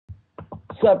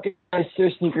What's up, guys?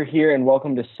 Sirsneaker here, and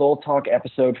welcome to SoleTalk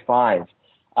episode 5.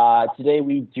 Today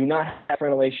we do not have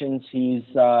friend relations. He's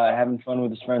having fun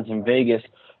with his friends in Vegas,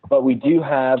 but we do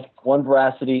have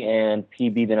OneVeracity and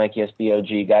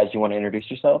PBxThexNikexSBxOG. Guys, you want to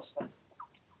introduce yourselves?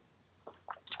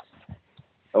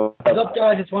 What's up,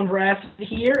 guys? It's OneVeracity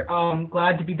here.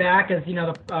 Glad to be back as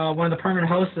one of the permanent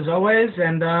hosts as always,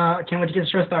 and can't wait to get the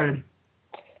show started.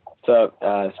 What's up?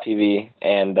 It's PB,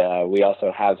 and we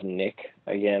also have Nick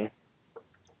again.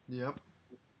 Yep.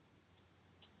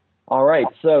 All right,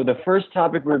 so the first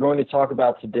topic we're going to talk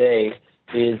about today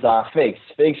is fakes.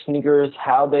 Fake sneakers,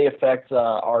 how they affect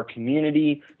our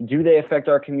community, do they affect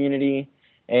our community,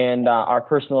 and our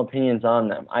personal opinions on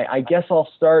them. I guess I'll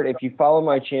start. If you follow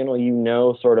my channel, you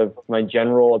know sort of my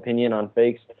general opinion on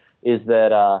fakes is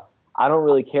that I don't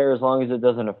really care as long as it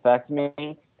doesn't affect me.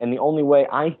 And the only way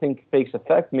I think fakes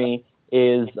affect me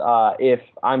is if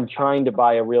I'm trying to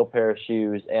buy a real pair of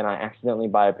shoes and I accidentally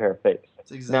buy a pair of fakes.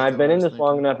 Exactly. Now, I've been in this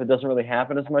long enough, it doesn't really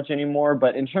happen as much anymore,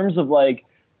 but in terms of like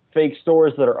fake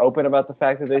stores that are open about the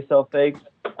fact that they sell fakes,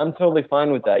 I'm totally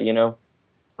fine with that, you know.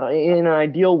 In an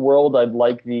ideal world, I'd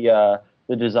like the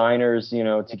designers, you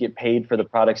know, to get paid for the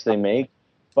products they make,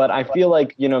 but I feel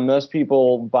like, you know, most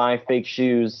people buy fake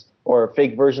shoes or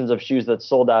fake versions of shoes that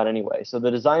sold out anyway, so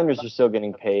the designers are still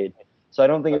getting paid, so I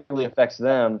don't think it really affects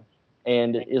them.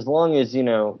 And as long as, you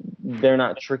know, they're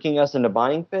not tricking us into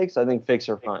buying fakes, I think fakes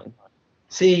are fine.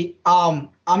 See,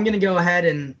 I'm gonna go ahead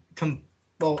and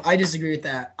I disagree with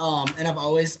that. And I've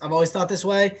always thought this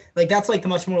way. Like that's like the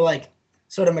much more like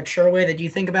sort of mature way that you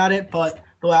think about it. But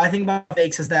the way I think about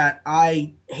fakes is that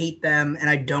I hate them and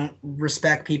I don't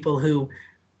respect people who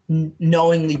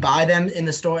knowingly buy them in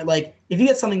the store. Like if you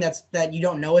get something that you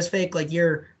don't know is fake, like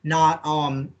you're not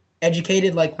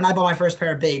educated. Like when I bought my first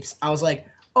pair of Vapes, I was like,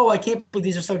 oh, I can't believe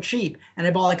these are so cheap. And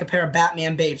I bought like a pair of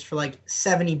Batman Vapes for like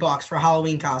 $70 for a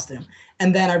Halloween costume.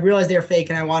 And then I realized they were fake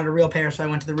and I wanted a real pair, so I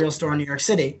went to the real store in New York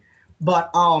City. But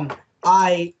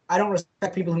I don't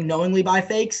respect people who knowingly buy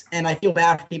fakes, and I feel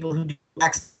bad for people who do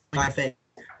accidentally buy fakes.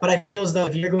 But I feel as though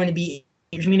if you're going to be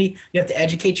in your community, you have to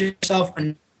educate yourself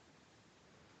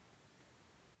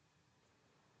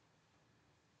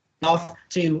enough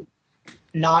to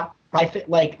not buy fake.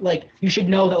 Like you should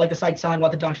know that like the site's selling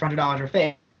what the dunks for $100 are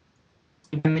fake.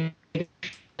 The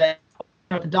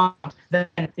dunks, then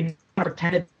if you try to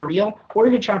pretend it's real, or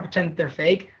if you try to pretend that they're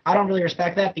fake, I don't really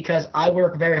respect that because I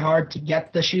work very hard to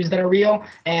get the shoes that are real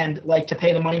and like to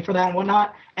pay the money for that and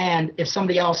whatnot. And if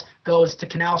somebody else goes to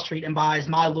Canal Street and buys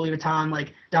my Louis Vuitton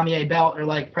like Damier belt or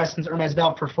like Preston's Hermes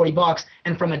belt for $40,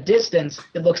 and from a distance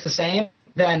it looks the same,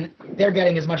 then they're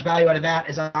getting as much value out of that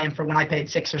as I am for when I paid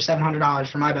 $600 or $700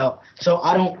 for my belt. So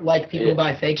I don't like people who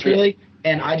buy fakes really,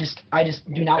 and I just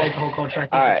do not like the whole culture. I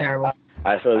think it's terrible.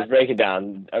 All right, so let's break it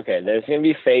down. Okay, there's going to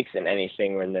be fakes in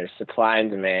anything when there's supply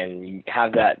and demand. You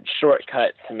have that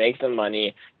shortcut to make the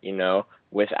money, you know,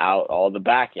 without all the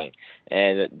backing.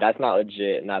 And that's not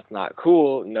legit, and that's not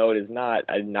cool. No, it is not.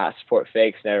 I do not support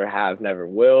fakes, never have, never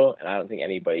will, and I don't think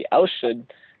anybody else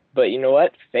should. But you know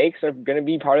what? Fakes are going to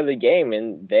be part of the game,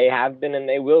 and they have been and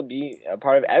they will be a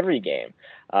part of every game.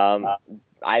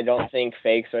 I don't think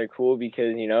fakes are cool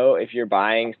because, you know, if you're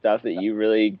buying stuff that you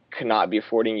really could not be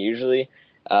affording usually,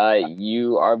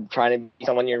 you are trying to be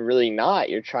someone you're really not.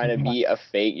 You're trying to be a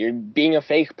fake. You're being a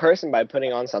fake person by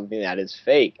putting on something that is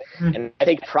fake. And I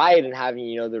take pride in having,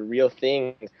 you know, the real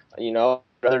thing, you know,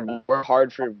 rather work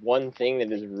hard for one thing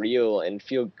that is real and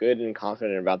feel good and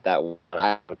confident about that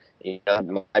one. You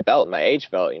know, my belt, my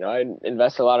H belt, you know, I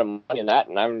invest a lot of money in that,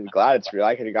 and I'm glad it's real.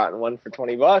 I could have gotten one for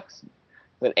 $20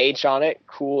 with an H on it,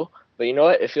 cool. But you know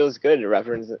what? It feels good. It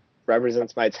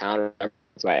represents my town,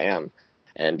 represents who I am.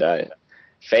 And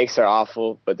fakes are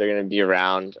awful, but they're going to be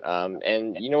around.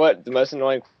 And you know what? The most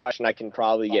annoying question I can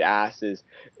probably get asked is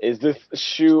this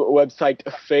shoe website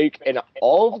a fake? And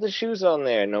all of the shoes on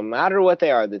there, no matter what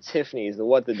they are, the Tiffany's, the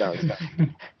What the Dunks,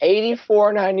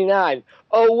 $84.99.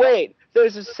 Oh, wait,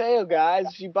 there's a sale, guys.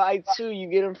 If you buy 2, you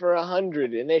get them for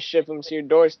 $100, and they ship them to your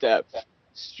doorstep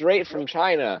straight from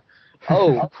China.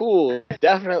 Oh, cool.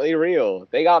 Definitely real.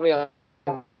 They got me on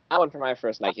that one for my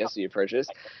first Nike SB purchase.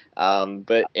 And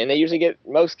they usually get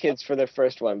most kids for their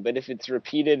first one. But if it's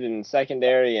repeated in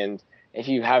secondary, and if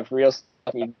you have real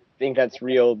stuff and you think that's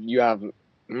real, you have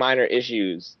minor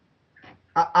issues.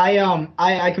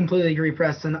 I completely agree,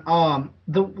 Preston.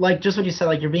 Like just what you said,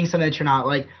 like you're being something that you're not.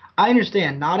 Like I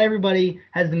understand not everybody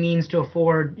has the means to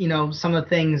afford, you know, some of the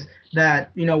things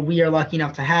that, you know, we are lucky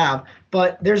enough to have.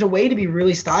 But there's a way to be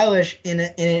really stylish in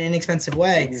an inexpensive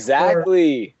way.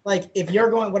 Exactly. Or, like if you're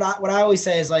going, what I always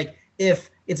say is like, if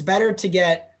it's better to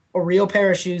get a real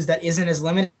pair of shoes that isn't as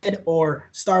limited, or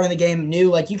starting the game new.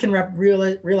 Like, you can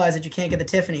realize that you can't get the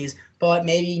Tiffany's, but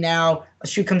maybe now a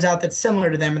shoe comes out that's similar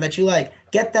to them or that you like.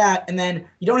 Get that, and then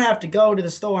you don't have to go to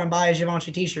the store and buy a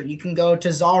Givenchy t-shirt. You can go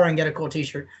to Zara and get a cool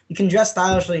t-shirt. You can dress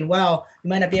stylishly and well. You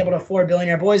might not be able to afford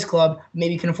Billionaire Boys Club.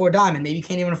 Maybe you can afford Diamond. Maybe you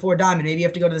can't even afford Diamond. Maybe you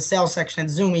have to go to the sales section at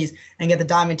Zoomies and get the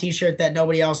Diamond t-shirt that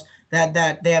nobody else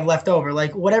that they have left over.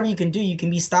 Like, whatever you can do, you can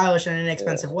be stylish in an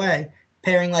inexpensive way.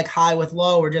 Pairing like high with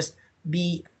low, or just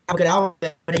be a good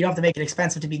outfit, but you don't have to make it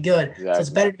expensive to be good. Exactly. So it's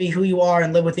better to be who you are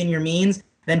and live within your means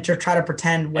than to try to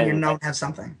pretend when you don't have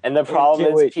something. And the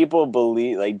problem is people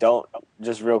believe, like, don't,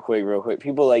 just real quick,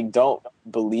 people like don't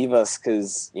believe us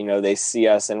because, you know, they see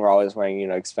us and we're always wearing, you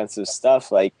know, expensive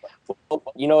stuff. Like,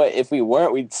 you know, if we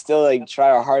weren't, we'd still like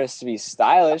try our hardest to be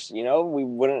stylish. You know, we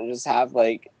wouldn't just have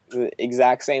like the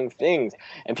exact same things.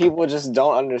 And people just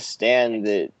don't understand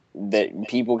that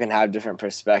people can have different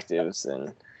perspectives,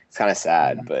 and it's kind of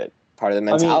sad, but part of the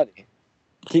mentality.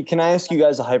 I mean, can I ask you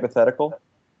guys a hypothetical?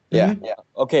 Yeah. Mm-hmm. Yeah.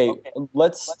 Okay,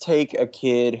 let's take a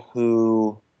kid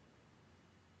who,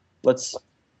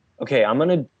 I'm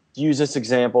going to use this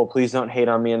example. Please don't hate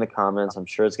on me in the comments. I'm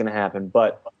sure it's going to happen,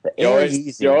 but the You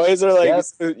always are like,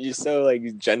 you're so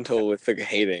like gentle with the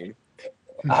hating.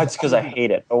 It's because I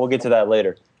hate it, but we'll get to that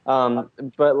later.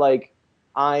 But like,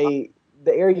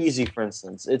 the Air Yeezy, for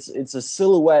instance, it's a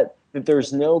silhouette that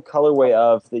there's no colorway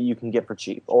of that you can get for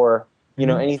cheap, or you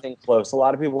know, anything close. A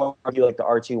lot of people argue like the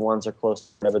RT1s are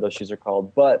close, whatever those shoes are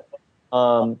called. But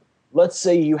let's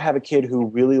say you have a kid who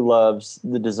really loves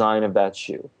the design of that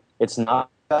shoe. It's not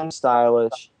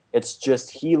stylish. It's just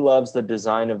he loves the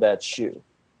design of that shoe.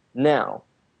 Now,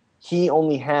 he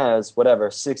only has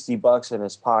 $60 in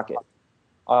his pocket.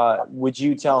 Would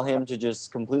you tell him to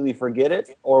just completely forget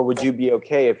it, or would you be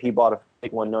okay if he bought a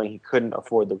fake one knowing he couldn't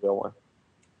afford the real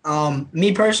one?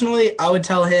 Me personally, I would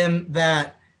tell him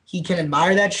that he can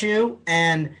admire that shoe,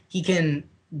 and he can,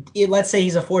 let's say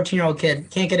he's a 14-year-old kid,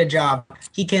 can't get a job.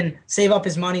 He can save up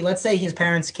his money. Let's say his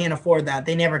parents can't afford that.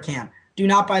 They never can. Do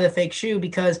not buy the fake shoe,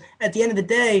 because at the end of the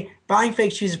day, buying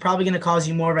fake shoes is probably going to cause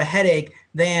you more of a headache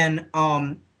than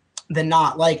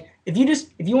not. Like, if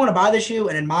you want to buy the shoe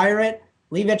and admire it,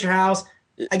 leave it at your house,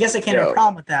 I guess I can't have a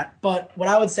problem with that. But what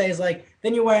I would say is, like,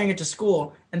 then you're wearing it to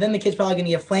school, and then the kid's probably going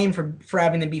to get flamed for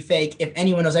having them be fake. If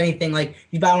anyone knows anything, like,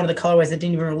 you buy one of the colorways that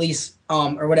didn't even release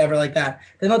or whatever like that.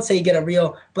 Then let's say you get a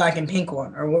real black and pink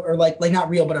one, or like not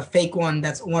real, but a fake one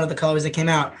that's one of the colors that came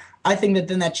out. I think that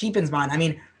then that cheapens mine. I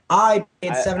mean, I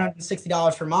paid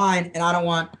 $760 for mine, and I don't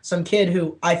want some kid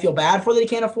who I feel bad for that he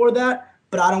can't afford that,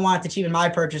 but I don't want it to cheapen my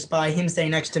purchase by him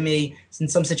staying next to me in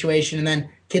some situation, and then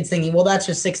kids thinking, well, that's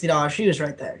just $60 shoes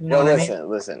right there. You know what I mean?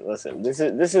 Listen.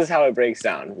 This is how it breaks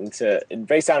down. It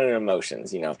breaks down in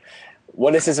emotions. You know,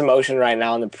 what is his emotion right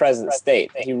now in the present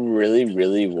state? He really,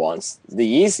 really wants the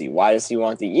Yeezy. Why does he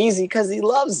want the Yeezy? Because he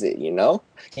loves it. You know,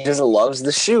 he just loves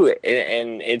the shoe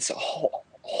and its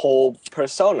whole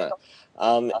persona.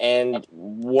 And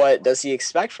what does he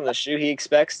expect from the shoe? He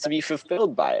expects to be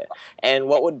fulfilled by it. And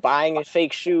what would buying a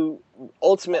fake shoe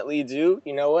ultimately do?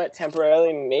 You know what?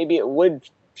 Temporarily, maybe it would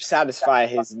satisfy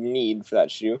his need for that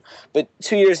shoe. But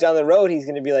 2 years down the road, he's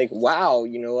going to be like, wow,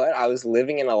 you know what? I was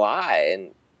living in a lie.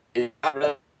 And it's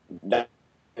going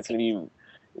to be,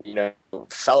 you know,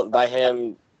 felt by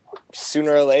him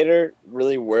sooner or later,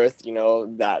 really worth, you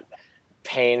know, that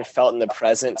pain felt in the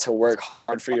present to work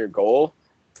hard for your goal.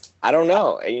 I don't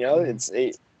know. You know,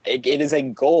 it is a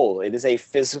goal. It is a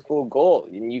physical goal,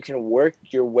 and you can work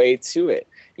your way to it.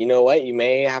 You know what? You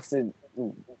may have to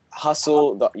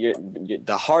hustle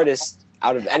the hardest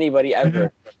out of anybody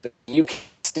ever, but you can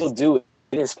still do it.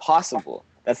 It is possible.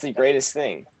 That's the greatest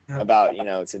thing about, you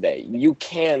know, today. You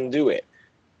can do it.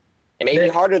 It may be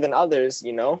harder than others,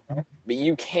 you know, but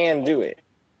you can do it.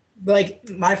 Like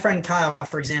my friend Kyle,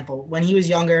 for example, when he was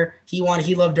younger, he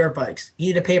loved dirt bikes.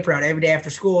 He did a paper route every day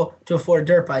after school to afford a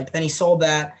dirt bike. Then he sold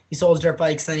that. He sold his dirt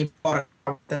bikes. Then he bought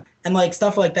them. And like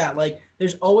stuff like that. Like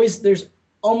there's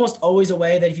almost always a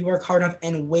way that if you work hard enough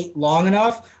and wait long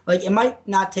enough, like it might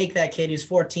not take that kid who's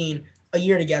 14 a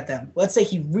year to get them. Let's say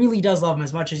he really does love them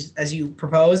as much as you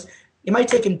proposed. It might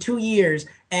take him 2 years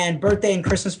and birthday and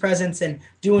Christmas presents and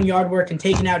doing yard work and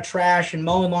taking out trash and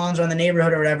mowing lawns around the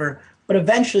neighborhood or whatever. But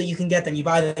eventually you can get them. You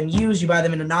buy them used, you buy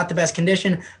them in not the best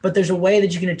condition, but there's a way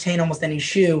that you can attain almost any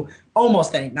shoe,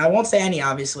 almost any. Now, I won't say any,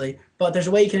 obviously, but there's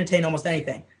a way you can attain almost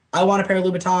anything. I want a pair of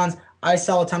Louboutins. I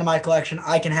sell a ton of my collection.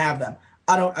 I can have them.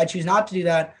 I choose not to do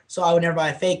that, so I would never buy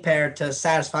a fake pair to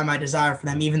satisfy my desire for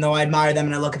them, even though I admire them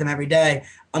and I look at them every day.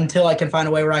 Until I can find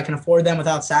a way where I can afford them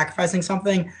without sacrificing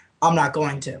something, I'm not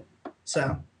going to.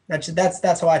 So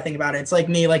That's how I think about it. It's like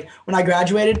me. Like when I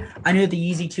graduated, I knew that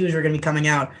the Yeezy 2s were going to be coming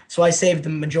out, so I saved the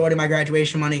majority of my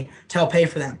graduation money to help pay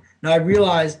for them. Now I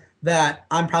realize that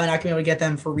I'm probably not going to be able to get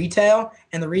them for retail,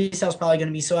 and the resale is probably going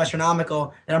to be so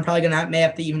astronomical that I'm probably going to may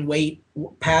have to even wait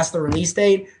past the release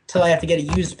date till I have to get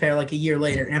a used pair like a year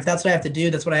later. And if that's what I have to do,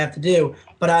 that's what I have to do.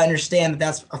 But I understand that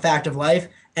that's a fact of life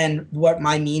and what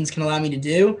my means can allow me to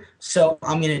do. So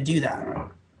I'm going to do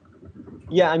that.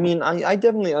 Yeah, I mean, I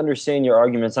definitely understand your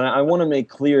arguments, and I want to make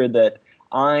clear that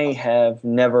I have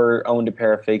never owned a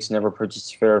pair of fakes, never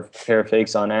purchased a pair of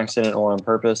fakes on accident or on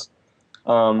purpose.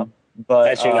 But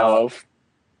That you know of.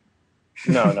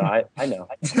 No, I know.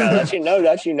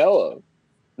 That you know of.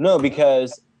 No,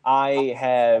 because I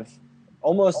have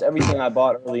almost everything I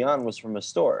bought early on was from a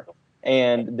store,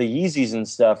 and the Yeezys and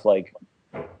stuff. Like,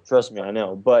 trust me, I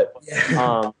know. But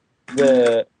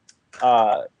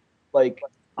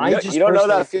You don't know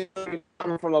that feeling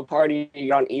coming from a party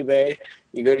you go on eBay,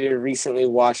 you go to your recently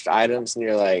watched items, and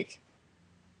you're like,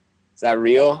 "Is that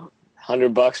real?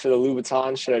 $100 for the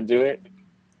Louboutin? Should I do it?"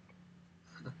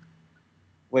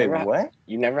 Wait, what?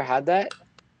 You never had that?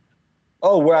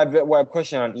 Oh, where I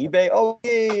push it on eBay? Oh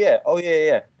yeah. Oh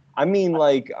yeah. I mean,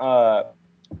 like,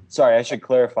 sorry, I should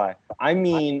clarify. I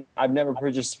mean, I've never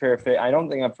purchased a pair of fakes. I don't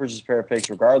think I've purchased a pair of fakes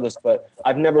regardless, but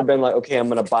I've never been like, okay, I'm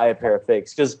going to buy a pair of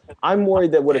fakes, because I'm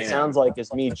worried that what it sounds like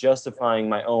is me justifying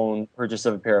my own purchase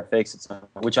of a pair of fakes,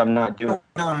 which I'm not doing.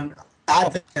 No, I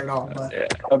don't think at all.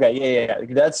 But. Okay, yeah.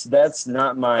 That's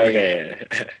not my. Okay.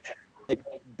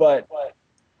 But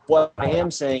what I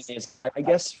am saying is, I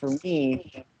guess for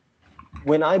me,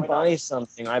 when I buy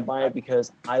something, I buy it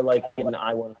because I like it and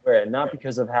I want to wear it, not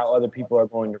because of how other people are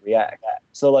going to react.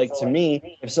 So, like, to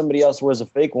me, if somebody else wears a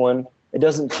fake one, it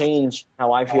doesn't change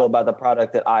how I feel about the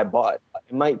product that I bought.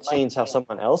 It might change how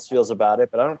someone else feels about it,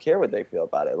 but I don't care what they feel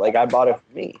about it. Like, I bought it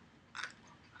for me.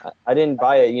 I didn't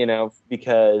buy it,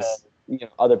 because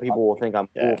other people will think I'm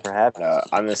cool for having it.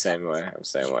 I'm the same way.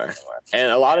 And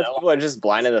a lot of people are just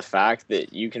blind to the fact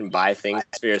that you can buy things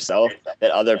for yourself that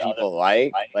other people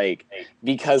like. Like,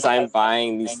 because I'm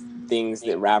buying these things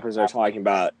that rappers are talking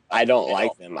about, I don't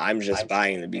like them. I'm just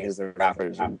buying them because the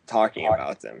rappers are talking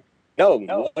about them. No,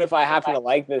 what if I happen to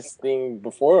like this thing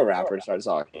before a rapper starts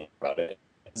talking about it?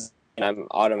 And I'm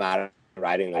automatically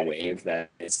riding the wave that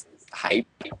is hype.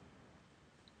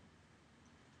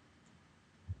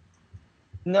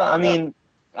 No, I mean,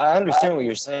 I understand what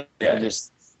you're saying. Yeah. I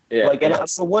just and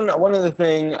so one other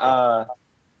thing,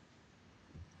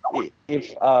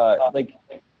 if I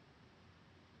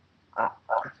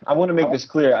want to make this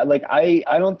clear. Like, I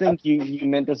don't think you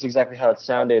meant this exactly how it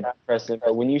sounded, Preston.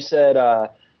 But when you said I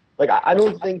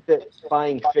don't think that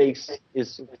buying fakes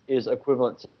is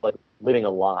equivalent to like living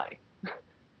a lie.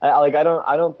 I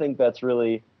don't think that's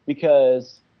really,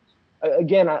 because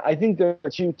again, I think there are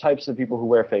two types of people who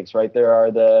wear fakes, right? There are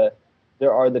the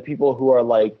people who are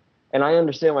like, and I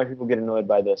understand why people get annoyed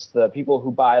by this, the people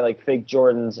who buy like fake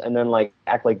Jordans and then like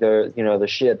act like they're the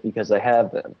shit because they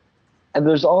have them. And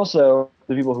there's also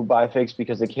the people who buy fakes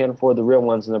because they can't afford the real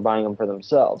ones and they're buying them for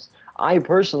themselves. I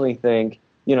personally think,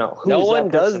 no one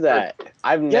does that.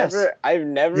 I've never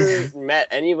met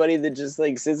anybody that just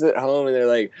like sits at home and they're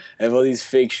like, I have all these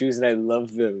fake shoes and I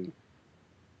love them.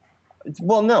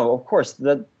 Well, no, of course,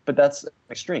 but that's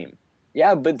extreme.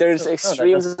 Yeah, but there's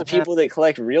extremes of people that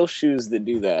collect real shoes that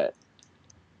do that.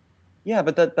 Yeah,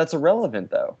 but that's irrelevant,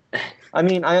 though. I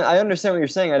mean, I understand what you're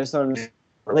saying. I just don't understand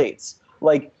how it relates.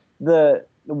 Like,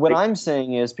 what I'm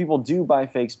saying is people do buy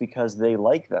fakes because they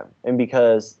like them and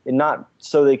not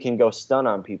so they can go stun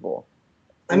on people.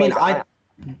 I mean,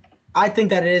 I think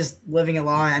that it is living a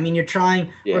lie. I mean, you're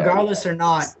trying, regardless or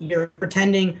not, you're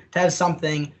pretending to have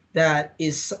something that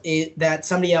that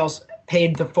somebody else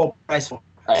paid the full price for.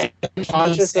 Right.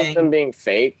 Conscious of them being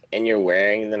fake and you're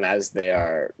wearing them as they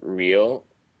are real.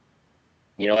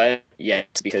 You know what? Yes,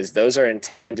 because those are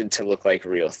intended to look like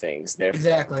real things.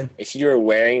 Exactly. If you're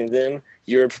wearing them,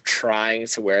 you're trying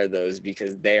to wear those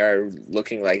because they are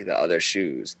looking like the other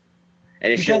shoes.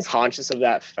 And if you're conscious of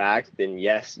that fact, then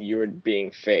yes, you're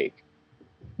being fake.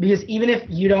 Because even if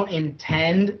you don't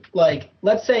intend, like,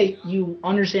 let's say you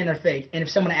understand they're fake, and if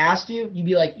someone asked you, you'd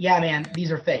be like, yeah, man,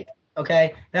 these are fake,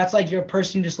 okay? That's like you're a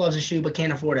person who just loves a shoe but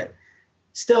can't afford it.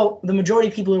 Still, the majority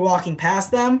of people who are walking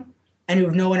past them and who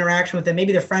have no interaction with them,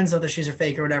 maybe their friends know the shoes are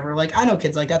fake or whatever. Like, I know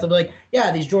kids like that. They'll be like,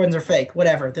 yeah, these Jordans are fake,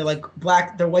 whatever. They're like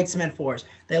they're white cement 4s.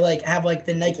 They like have like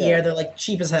the Nike Air. They're like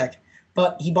cheap as heck.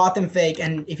 But he bought them fake,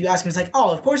 and if you ask him, he's like, oh,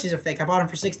 of course these are fake. I bought them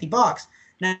for $60.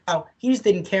 Now, he just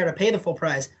didn't care to pay the full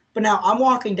price. But now I'm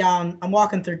walking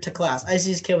through to class. I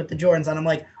see this kid with the Jordans, and I'm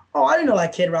like, oh, I didn't know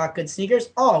that kid rocked good sneakers.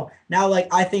 Oh, now like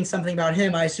I think something about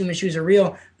him. I assume his shoes are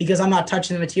real because I'm not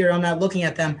touching the material. I'm not looking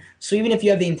at them. So even if you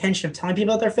have the intention of telling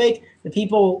people that they're fake, the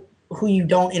people who you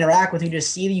don't interact with, who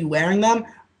just see you wearing them,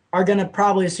 are gonna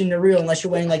probably assume they're real unless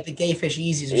you're wearing like the gay fish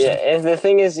Yeezys or Yeah, something. and the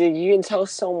thing is, you can tell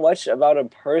so much about a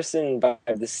person by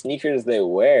the sneakers they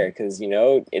wear, because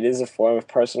it is a form of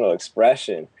personal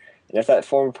expression. And if that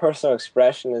form of personal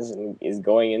expression is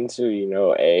going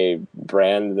into a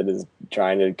brand that is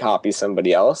trying to copy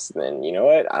somebody else, then you know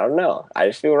what? I don't know. I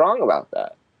just feel wrong about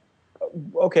that.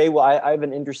 Okay, well, I have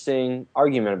an interesting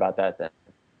argument about that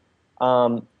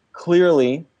then.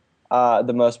 Clearly,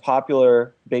 the most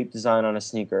popular Bape design on a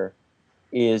sneaker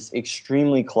is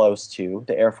extremely close to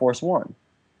the Air Force One.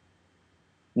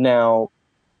 Now,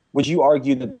 would you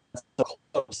argue that that's so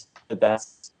close that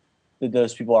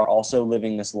those people are also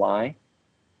living this lie?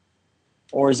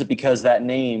 Or is it because that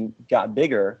name got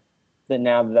bigger that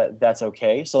now that's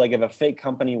okay? So like if a fake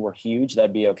company were huge,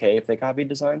 that'd be okay if they copied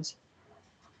designs?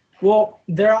 Well,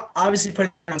 they're obviously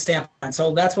putting on stamp on it.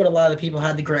 So that's what a lot of the people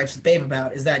had the gripes with Bape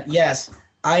about, is that, yes,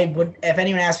 I would, if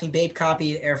anyone asked me, Bape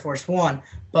copied Air Force One,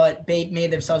 but Bape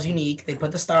made themselves unique. They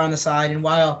put the star on the side, and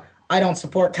while I don't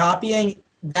support copying,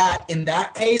 that in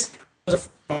that case was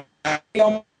a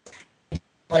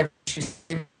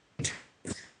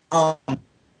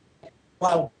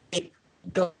while Bape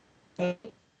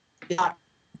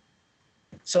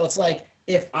so it's like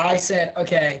if I said,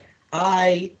 okay,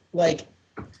 I like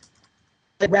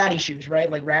ratty shoes, right?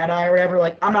 Like rat eye or whatever.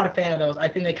 Like I'm not a fan of those. I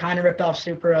think they kind of ripped off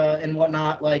Supra and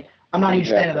whatnot. Like I'm not a huge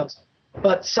fan of those.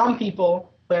 But some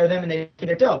people wear them and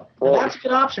they're dope. And that's a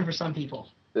good option for some people.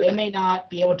 They may not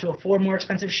be able to afford more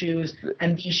expensive shoes,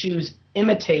 and these shoes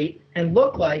imitate and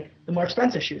look like the more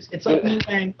expensive shoes. It's like me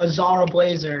wearing a Zara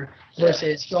blazer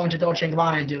versus going to Dolce &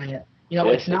 Gabbana and doing it.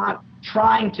 It's not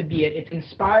trying to be it. It's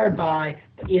inspired by,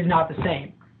 but is not the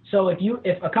same. So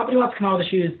if a company wants to come out with a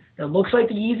shoes that looks like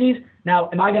the Yeezys, now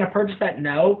am I going to purchase that?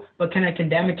 No. But can I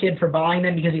condemn a kid for buying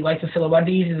them because he likes the silhouette of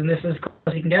the Yeezys and this is as close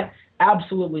as he can get?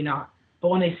 Absolutely not. But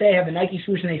when they say have the Nike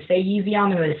swoosh and they say Yeezy on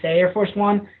them or they say Air Force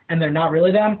One and they're not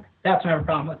really them, that's my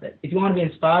problem with it. If you want to be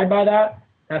inspired by that,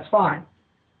 that's fine.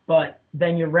 But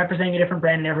then you're representing a different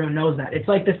brand and everyone knows that. It's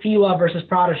like the Fila versus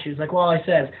Prada shoes. Like Wally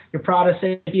says, your Prada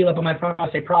say Fila, but my Prada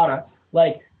say Prada.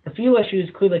 Like the Fila shoes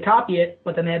clearly copy it,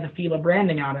 but then they have the Fila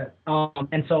branding on it.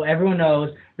 And so everyone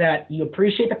knows that you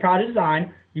appreciate the Prada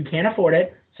design, you can't afford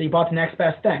it, so you bought the next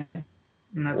best thing.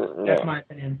 And that's my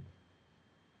opinion.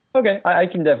 Okay, I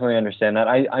can definitely understand that.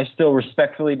 I still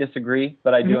respectfully disagree,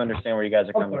 but I do understand where you guys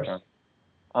are coming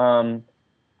from.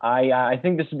 I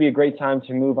think this would be a great time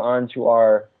to move on to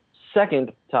our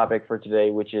second topic for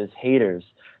today, which is haters.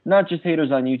 Not just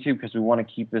haters on YouTube, because we want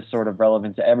to keep this sort of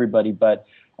relevant to everybody, but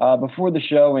before the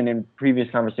show and in previous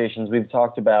conversations, we've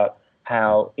talked about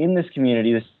how in this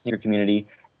community, this sneaker community,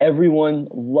 everyone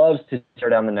loves to tear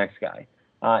down the next guy.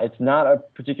 It's not a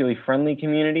particularly friendly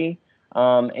community.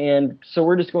 And so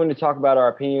we're just going to talk about our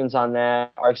opinions on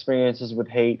that, our experiences with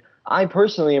hate. I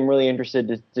personally am really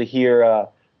interested to hear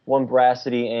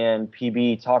OneVeracity and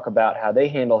PB talk about how they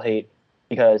handle hate,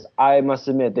 because I must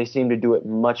admit they seem to do it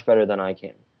much better than I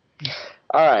can.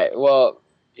 All right. Well,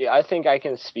 yeah, I think I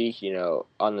can speak,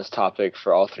 on this topic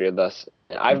for all three of us.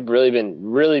 I've really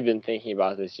been thinking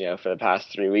about this, for the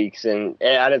past 3 weeks, and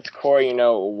at its core,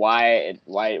 why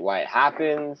it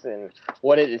happens and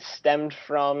what it is stemmed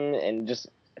from, and just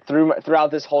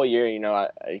throughout this whole year,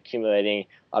 accumulating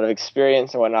a lot of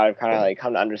experience and whatnot, I've kind of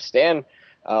come to understand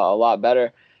a lot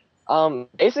better.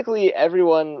 Basically,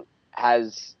 everyone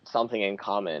has something in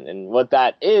common, and what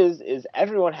that is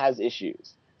everyone has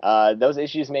issues. Those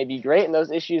issues may be great and those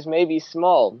issues may be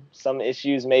small. Some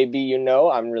issues may be,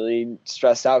 I'm really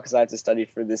stressed out because I have to study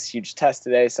for this huge test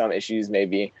today. Some issues may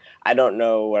be, I don't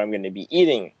know what I'm going to be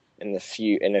eating in a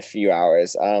few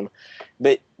hours.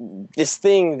 But this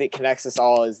thing that connects us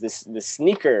all is this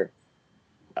sneaker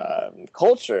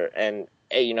culture, and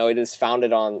it is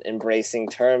founded on embracing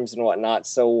terms and whatnot.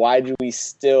 So why do we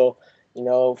still,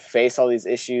 face all these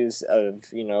issues of,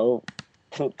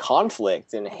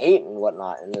 conflict and hate and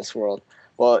whatnot in this world?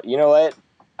 Well, you know what?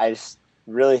 I just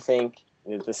really think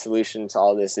the solution to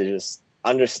all this is just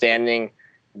understanding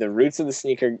the roots of the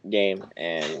sneaker game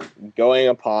and going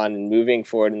upon and moving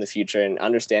forward in the future and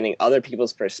understanding other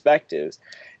people's perspectives.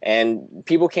 And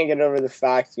people can't get over the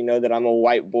fact, that I'm a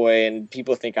white boy and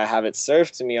people think I have it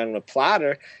served to me on a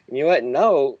platter. And you know what?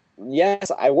 No.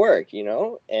 Yes, I work,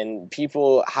 and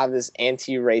people have this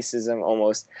anti-racism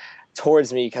almost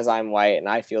towards me because I'm white, and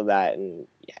I feel that, and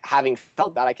having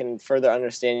felt that, I can further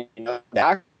understand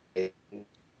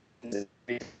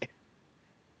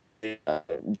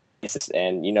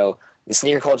And, you know, the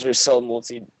sneaker culture is so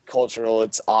multicultural.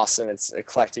 It's awesome. It's an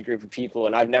eclectic group of people.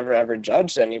 And I've never, ever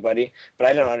judged anybody, but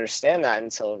I didn't understand that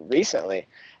until recently.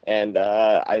 And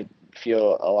I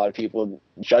feel a lot of people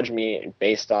judge me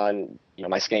based on, you know,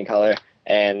 my skin color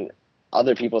and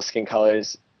other people's skin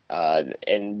colors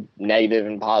in negative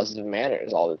and positive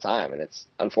manners all the time. And it's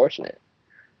unfortunate.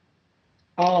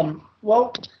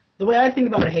 Well, the way I think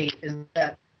about hate is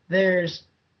that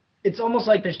it's almost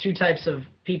like there's two types of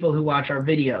people who watch our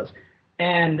videos.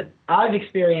 And I've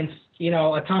experienced, you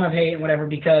know, a ton of hate and whatever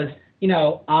because, you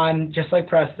know, I'm just like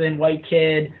Preston, white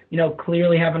kid, you know,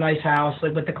 clearly have a nice house,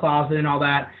 like with the closet and all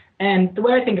that. And the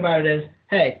way I think about it is,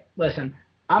 hey, listen,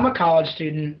 I'm a college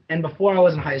student, and before I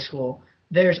was in high school,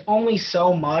 there's only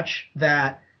so much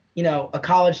that, you know, a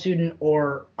college student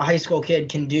or a high school kid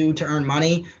can do to earn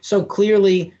money. So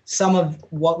clearly some of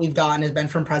what we've gotten has been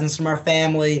from presents from our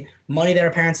family, money that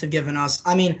our parents have given us.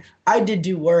 I mean, I did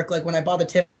do work, like when I bought the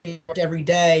Tiffany every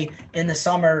day in the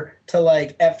summer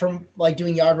to from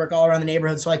doing yard work all around the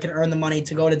neighborhood so I could earn the money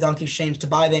to go to Dunk Exchange to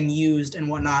buy them used and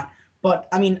whatnot. But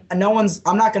I mean, I'm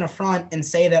not going to front and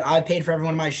say that I paid for every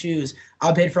one of my shoes.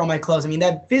 I paid for all my clothes. I mean,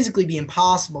 that'd physically be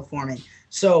impossible for me.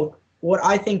 So what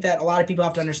I think that a lot of people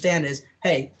have to understand is,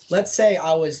 hey, let's say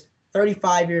I was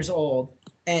 35 years old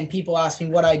and people ask me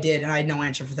what I did and I had no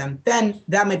answer for them. Then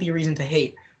that might be a reason to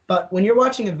hate. But when you're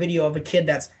watching a video of a kid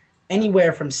that's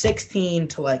anywhere from 16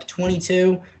 to like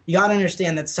 22, you got to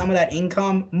understand that some of that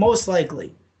income, most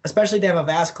likely, especially if they have a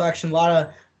vast collection, a lot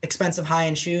of expensive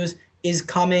high-end shoes, is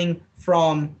coming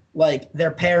from like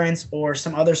their parents or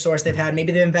some other source they've had.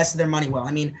 Maybe they've invested their money well.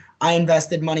 I mean, I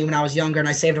invested money when I was younger and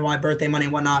I saved up my birthday money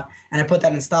and whatnot, and I put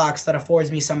that in stocks that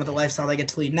affords me some of the lifestyle I get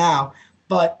to lead now.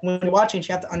 But when you're watching it,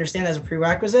 you have to understand that as a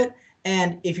prerequisite.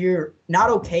 And if you're not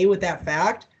okay with that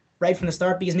fact right from the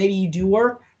start, because maybe you do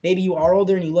work, maybe you are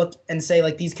older and you look and say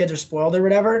like these kids are spoiled or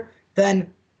whatever,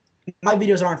 then my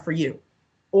videos aren't for you.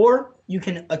 Or you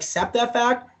can accept that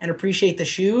fact and appreciate the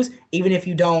shoes, even if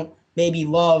you don't maybe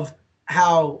love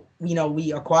how, you know,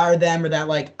 we acquired them, or that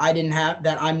like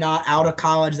I'm not out of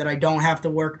college, that I don't have to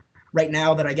work right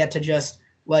now, that I get to just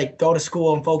like go to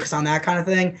school and focus on that kind of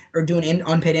thing, or do an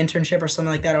unpaid internship or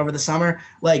something like that over the summer.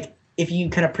 Like, if you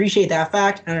can appreciate that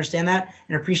fact and understand that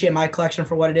and appreciate my collection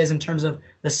for what it is in terms of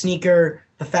the sneaker,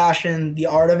 the fashion, the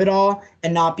art of it all,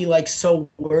 and not be like so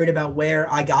worried about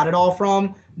where I got it all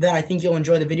from, then I think you'll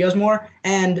enjoy the videos more.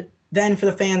 And then for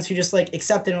the fans who just like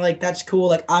accept it and like, that's cool,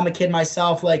 like I'm a kid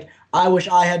myself, like I wish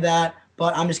I had that,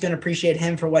 but I'm just going to appreciate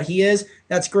him for what he is,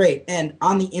 that's great. And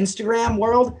on the Instagram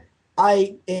world,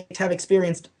 I have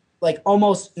experienced like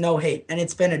almost no hate, and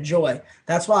it's been a joy.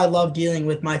 That's why I love dealing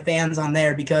with my fans on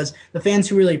there, because the fans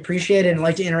who really appreciate it and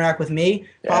like to interact with me,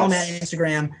 follow me on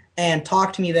Instagram and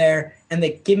talk to me there, and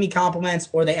they give me compliments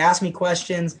or they ask me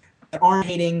questions that aren't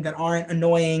hating, that aren't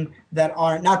annoying, that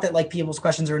aren't, not that like people's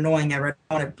questions are annoying ever, I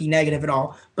don't want to be negative at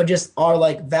all, but just are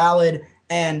like valid.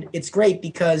 And it's great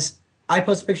because I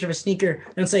post a picture of a sneaker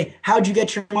and say, how'd you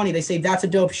get your money? They say, that's a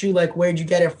dope shoe, like where'd you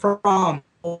get it from?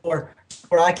 Or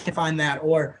I can find that,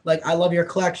 or like I love your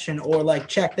collection, or like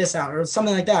check this out, or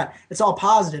something like that. It's all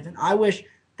positive, and I wish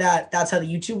that that's how the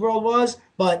YouTube world was,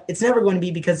 but it's never going to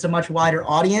be, because it's a much wider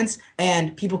audience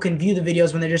and people can view the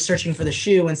videos when they're just searching for the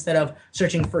shoe instead of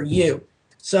searching for you.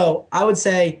 So I would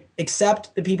say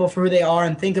accept the people for who they are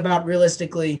and think about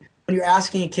realistically when you're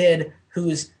asking a kid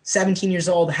who's 17 years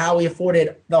old how he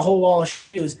afforded the whole wall of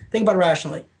shoes. Think about it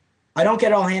rationally. I don't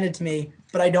get it all handed to me,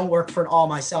 but I don't work for it all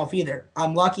myself either.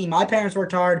 I'm lucky. My parents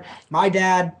worked hard. My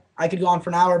dad, I could go on for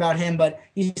an hour about him, but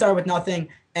he started with nothing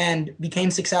and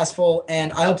became successful,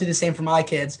 and I hope to do the same for my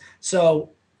kids.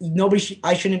 So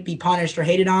I shouldn't be punished or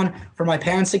hated on for my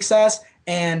parents' success,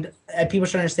 and people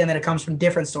should understand that it comes from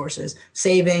different sources: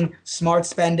 saving, smart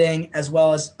spending, as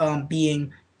well as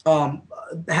having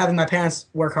my parents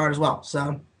work hard as well.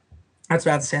 So that's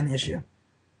what I have to say on the issue.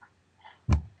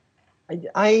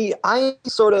 I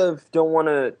sort of don't want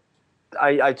to –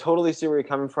 I totally see where you're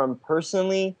coming from.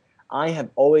 Personally, I have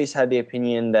always had the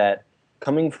opinion that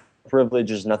coming from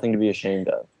privilege is nothing to be ashamed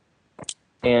of.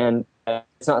 And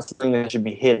it's not something that should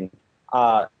be hidden.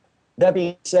 That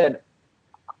being said,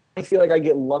 I feel like I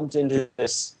get lumped into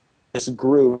this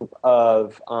group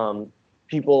of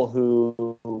people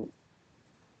who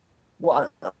 – well,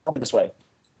 I'll put it this way.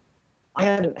 I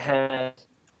haven't had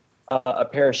 – a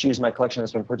pair of shoes in my collection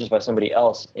that's been purchased by somebody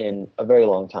else in a very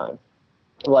long time.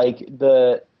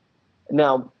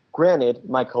 Now, granted,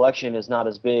 my collection is not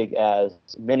as big as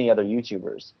many other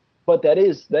YouTubers, but that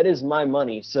is my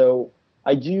money. So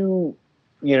I do,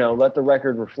 let the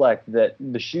record reflect that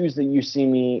the shoes that you see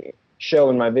me show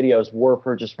in my videos were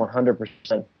purchased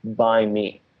 100% by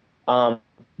me. But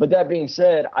that being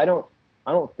said, I don't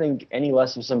think any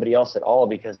less of somebody else at all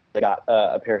because they got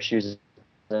a pair of shoes,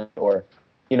 or,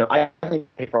 I think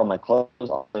pay for all my clothes,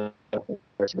 all the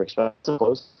super expensive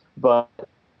clothes. But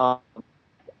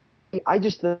I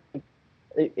just think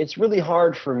it's really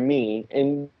hard for me,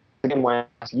 and again, when I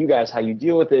ask you guys how you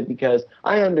deal with it, because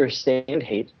I understand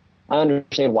hate. I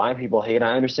understand why people hate.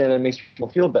 I understand that it makes people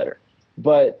feel better.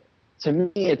 But to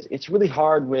me, it's really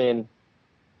hard when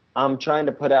I'm trying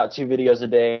to put out 2 videos a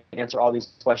day, answer all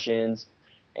these questions,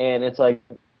 and it's like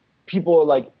people are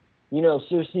like,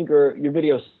 Sirsneaker, your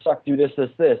videos suck, do this,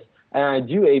 and I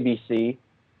do ABC,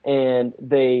 and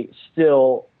they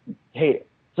still hate it.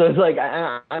 So it's like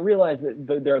I realize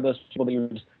that there are those people that you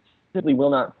just simply will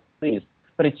not please,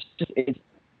 but it's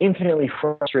infinitely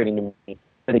frustrating to me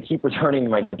that they keep returning to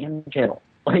my channel.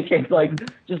 Like, it's like,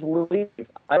 just leave.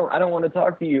 I don't want to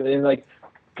talk to you. And like,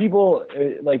 people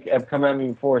like have come at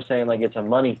me before saying like it's a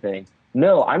money thing.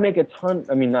 No, I make a ton.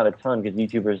 I mean, not a ton, because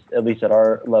YouTubers, at least at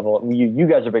our level, you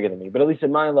guys are bigger than me, but at least at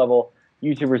my level,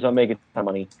 YouTubers don't make a ton of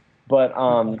money. But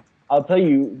I'll tell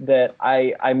you that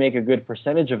I make a good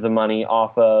percentage of the money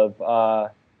off of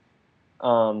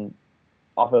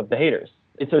the haters.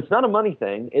 So it's not a money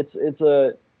thing. It's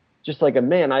just like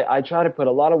I try to put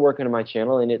a lot of work into my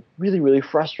channel, and it really, really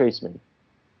frustrates me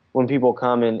when people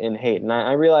come and hate. And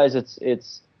I realize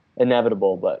it's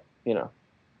inevitable, but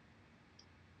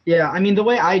Yeah, I mean, the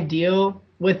way I deal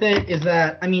with it is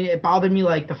that, I mean, it bothered me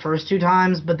like the first 2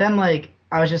 times, but then like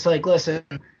I was just like, listen,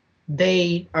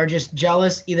 they are just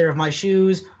jealous either of my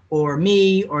shoes or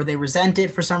me, or they resent it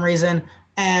for some reason.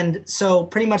 And so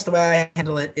pretty much the way I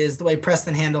handle it is the way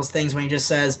Preston handles things, when he just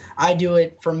says, I do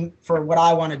it for what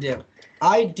I want to do.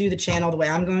 I do the channel the way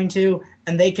I'm going to,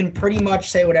 and they can pretty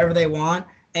much say whatever they want,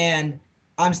 and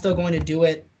I'm still going to do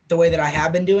it the way that I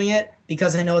have been doing it,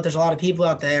 because I know that there's a lot of people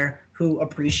out there who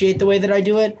appreciate the way that I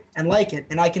do it and like it.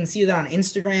 And I can see that on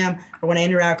Instagram or when I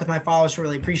interact with my followers who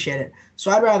really appreciate it.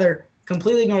 So I'd rather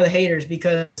completely ignore the haters,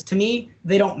 because to me,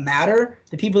 they don't matter.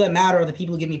 The people that matter are the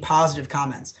people who give me positive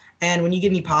comments. And when you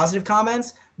give me positive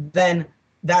comments, then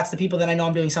that's the people that I know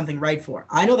I'm doing something right for.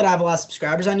 I know that I have a lot of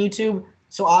subscribers on YouTube,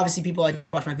 so obviously people like to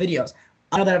watch my videos.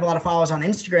 I know that I have a lot of followers on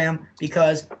Instagram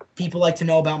because people like to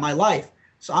know about my life.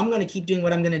 So I'm going to keep doing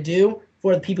what I'm going to do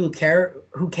for the people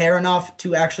who care enough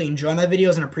to actually enjoy my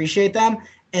videos and appreciate them.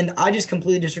 And I just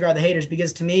completely disregard the haters,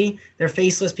 because to me, they're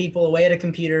faceless people away at a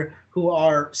computer who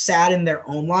are sad in their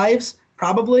own lives,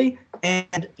 probably,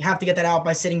 and have to get that out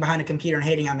by sitting behind a computer and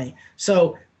hating on me.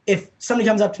 So if somebody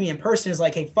comes up to me in person and is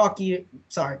like, hey, fuck you,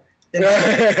 sorry,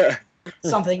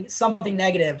 something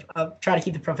negative, try to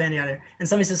keep the profanity out of there, and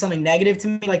somebody says something negative to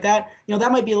me like that,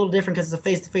 that might be a little different because it's a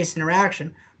face-to-face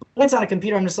interaction. But when it's on a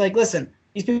computer, I'm just like, listen,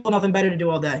 these people have nothing better to do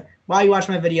all day. Why are you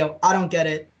watching my video? I don't get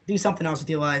it. Do something else with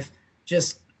your life.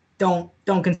 Just don't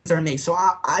concern me. So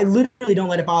I literally don't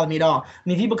let it bother me at all. I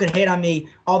mean, people could hate on me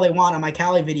all they want on my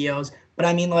Cali videos, but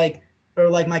I mean, or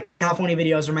my California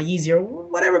videos or my Yeezy or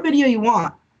whatever video you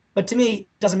want. But to me, it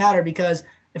doesn't matter, because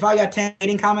if I got 10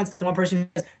 hating comments and one person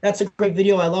says, that's a great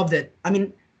video, I loved it. I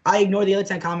mean, I ignore the other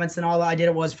 10 comments, and all I did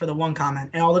was for the 1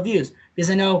 comment and all the views, because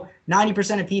I know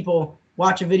 90% of people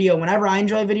watch a video. Whenever I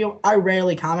enjoy a video, I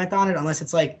rarely comment on it unless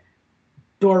it's like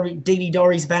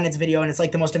Dory's Bennett's video and it's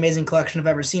like the most amazing collection I've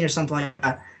ever seen or something like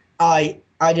that. I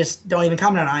just don't even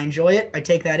comment on it. I enjoy it. I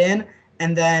take that in,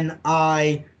 and then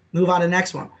I move on to the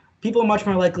next one. People are much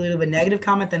more likely to leave a negative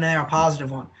comment than they are a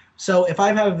positive one. So if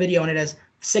I have a video and it has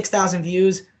 6,000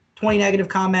 views, 20 negative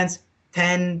comments,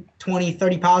 10, 20,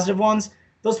 30 positive ones,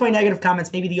 those 20 negative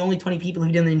comments may be the only 20 people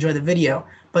who didn't enjoy the video,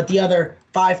 but the other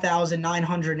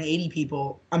 5,980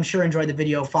 people, I'm sure, enjoyed the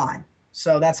video fine.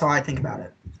 So that's how I think about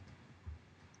it.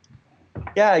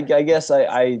 Yeah, I guess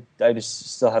I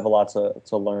just still have a lot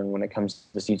to learn when it comes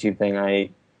to this YouTube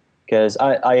thing. Because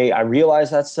I realize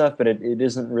that stuff, but it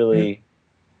isn't really,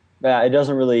 it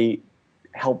doesn't really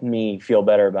help me feel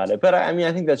better about it. But I mean,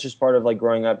 I think that's just part of like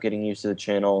growing up, getting used to the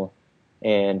channel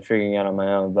and figuring it out on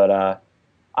my own. But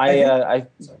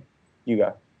you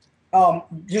go.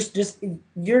 Just the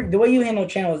way you handle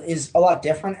channels is a lot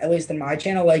different, at least than my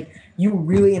channel. Like, you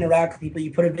really interact with people.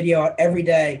 You put a video out every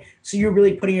day, so you're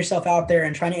really putting yourself out there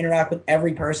and trying to interact with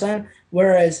every person.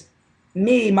 Whereas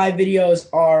me, my videos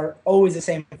are always the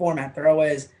same format. They're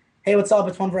always, hey, what's up?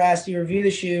 It's OneVeracity. Review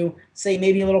the shoe. Say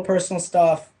maybe a little personal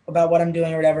stuff about what I'm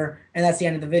doing or whatever, and that's the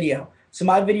end of the video. So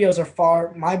my videos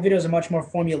are much more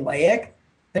formulaic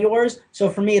than yours. So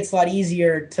for me, it's a lot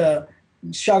easier to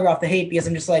shrug off the hate, because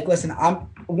I'm just like, listen,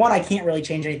 I can't really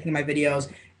change anything in my videos,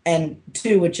 And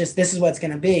two, it's just this is what it's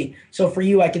going to be. So for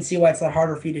you, I can see why it's a lot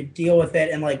harder for you to deal with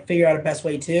it and like figure out a best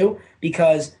way too.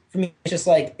 Because for me, it's just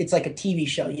like it's like a TV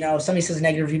show. You know, if somebody says a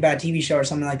negative review about a TV show or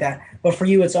something like that. But for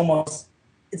you, it's almost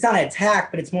it's not an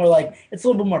attack, but it's more like it's a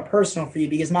little bit more personal for you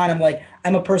because mine,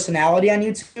 I'm a personality on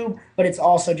YouTube, but it's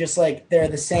also just like they're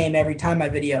the same every time my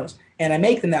videos, and I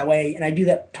make them that way, and I do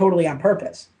that totally on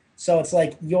purpose. So it's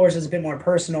like yours is a bit more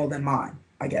personal than mine,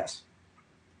 I guess.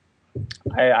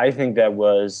 I think that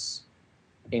was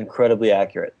incredibly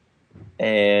accurate.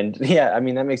 And yeah, I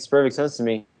mean, that makes perfect sense to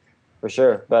me for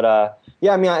sure. But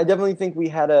yeah, I mean, I definitely think we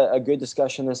had a good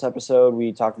discussion this episode.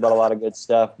 We talked about a lot of good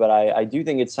stuff, but I do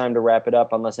think it's time to wrap it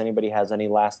up unless anybody has any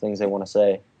last things they want to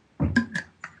say.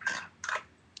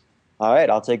 All right,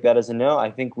 I'll take that as a no.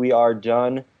 I think we are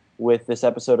done with this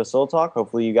episode of SoleTalk.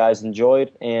 Hopefully you guys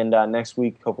enjoyed, and next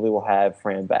week, hopefully we'll have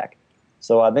Fran back.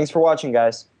 So thanks for watching,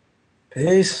 guys.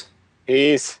 Peace.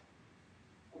 Peace.